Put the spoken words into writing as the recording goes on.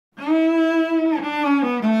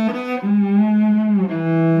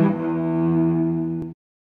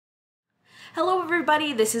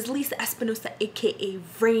everybody, this is Lisa Espinosa aka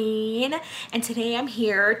Rain, and today I'm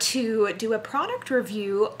here to do a product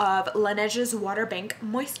review of Laneige's Water Bank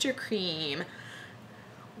Moisture Cream.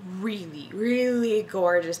 Really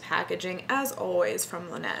gorgeous packaging as always from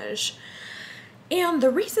Laneige. And the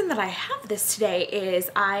reason that I have this today is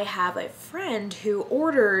I have a friend who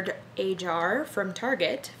ordered a jar from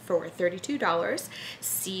Target for $32.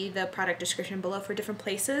 See the product description below for different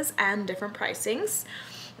places and different pricings.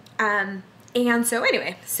 And so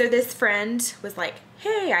anyway, so this friend was like,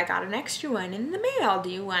 hey, I got an extra one in the mail. Do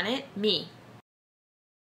you want it? Me.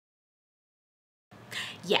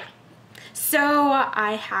 Yeah. So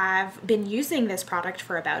I have been using this product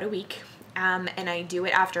for about a week. And I do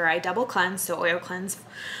it after I double cleanse, so oil cleanse,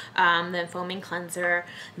 then foaming cleanser,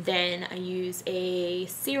 then I use a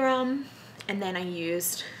serum, and then I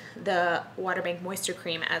used the Water Bank Moisture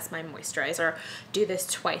Cream as my moisturizer. Do this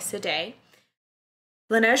twice a day.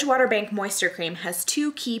 Laneige Water Bank Moisture Cream has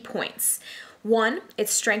two key points. One, it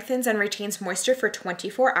strengthens and retains moisture for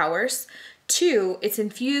 24 hours. Two, it's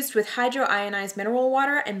infused with hydroionized mineral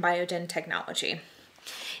water and biogen technology.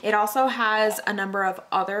 It also has a number of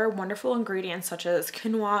other wonderful ingredients such as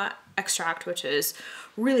quinoa extract, which is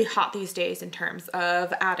really hot these days in terms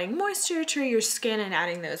of adding moisture to your skin and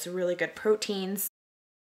adding those really good proteins.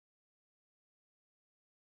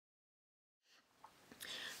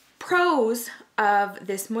 Pros of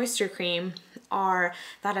this moisture cream are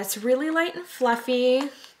that it's really light and fluffy.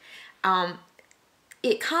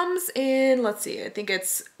 It comes in, let's see, I think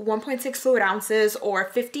it's 1.6 fluid ounces or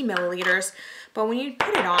 50 milliliters. But when you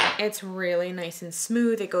put it on, it's really nice and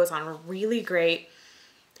smooth. It goes on really great.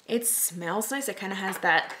 It smells nice. It kind of has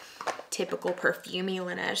that typical perfumey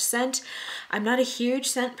Laneige scent. I'm not a huge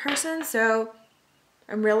scent person, so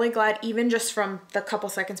I'm really glad even just from the couple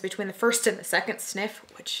seconds between the first and the second sniff,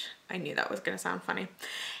 which I knew that was going to sound funny.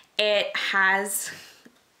 It has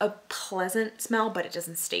a pleasant smell, but it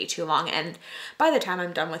doesn't stay too long. And by the time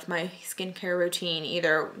I'm done with my skincare routine,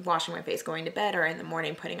 either washing my face going to bed or in the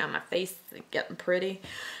morning putting on my face and getting pretty,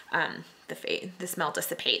 the smell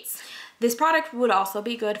dissipates. This product would also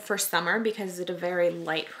be good for summer because it's a very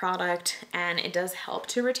light product and it does help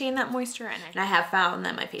to retain that moisture. And I have found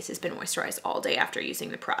that my face has been moisturized all day after using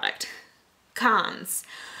the product. Cons.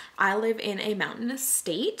 I live in a mountainous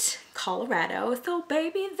state, Colorado, so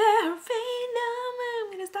baby, there ain't no,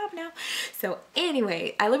 I'm gonna stop now. So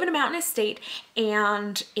anyway, I live in a mountainous state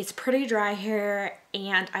and it's pretty dry here,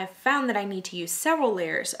 and I've found that I need to use several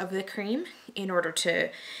layers of the cream in order to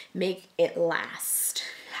make it last,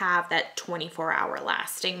 have that 24-hour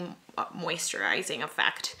lasting moisturizing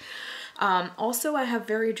effect. Also, I have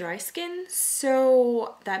very dry skin,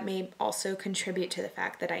 so that may also contribute to the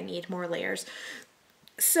fact that I need more layers.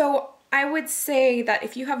 So I would say that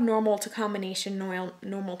if you have normal to combination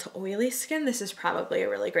normal to oily skin, this is probably a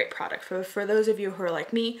really great product for those of you who are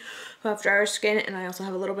like me, who have drier skin, and I also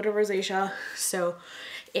have a little bit of rosacea, so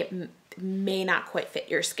it may not quite fit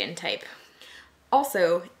your skin type.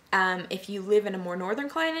 Also, if you live in a more northern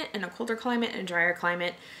climate and a colder climate and a drier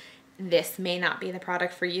climate, this may not be the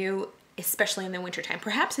product for you, especially in the wintertime,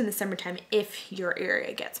 perhaps in the summertime if your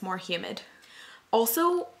area gets more humid.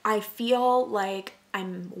 Also, I feel like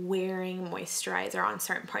I'm wearing moisturizer on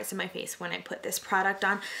certain parts of my face when I put this product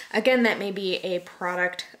on. Again, that may be a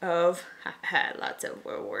product of, lots of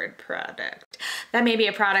word product. That may be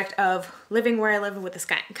a product of living where I live with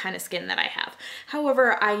the kind of skin that I have.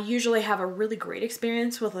 However, I usually have a really great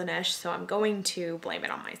experience with Laneige, so I'm going to blame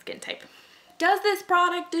it on my skin type. Does this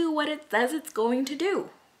product do what it says it's going to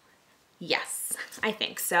do? Yes, I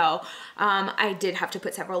think so. I did have to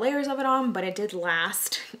put several layers of it on, but it did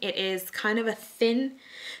last. It is kind of a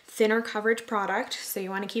thinner coverage product, so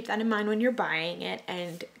you want to keep that in mind when you're buying it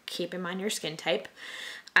and keep in mind your skin type.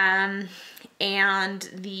 And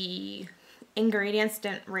the ingredients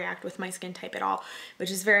didn't react with my skin type at all,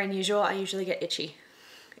 which is very unusual. I usually get itchy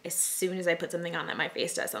as soon as I put something on that my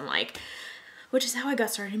face does. I'm like, which is how I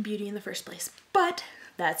got started in beauty in the first place. But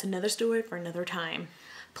that's another story for another time.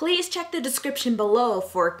 Please check the description below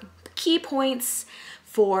for key points,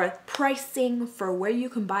 for pricing, for where you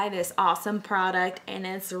can buy this awesome product, and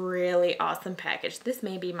it's a really awesome package. This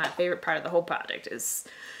may be my favorite part of the whole product is,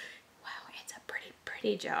 wow, it's a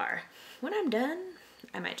pretty jar. When I'm done,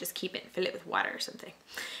 I might just keep it and fill it with water or something.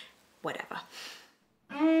 Whatever.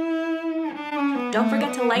 Don't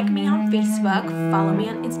forget to like me on Facebook, follow me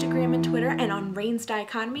on Instagram and Twitter, and on Rain's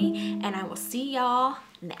Dichotomy, and I will see y'all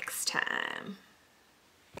next time.